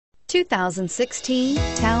2016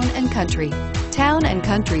 Town & Country. Town &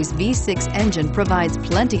 Country's V6 engine provides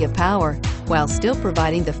plenty of power while still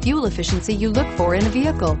providing the fuel efficiency you look for in a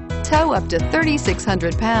vehicle. Tow up to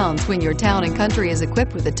 3,600 pounds when your Town & Country is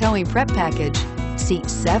equipped with a towing prep package. Seat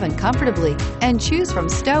 7 comfortably and choose from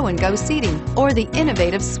stow and go seating or the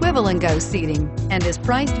innovative swivel and go seating, and is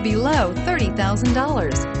priced below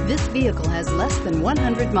 $30,000. This vehicle has less than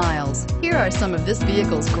 100 miles. Here are some of this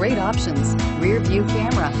vehicle's great options: rear view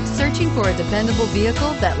camera. Searching for a dependable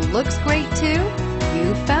vehicle that looks great too?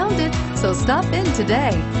 You found it, so stop in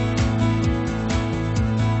today.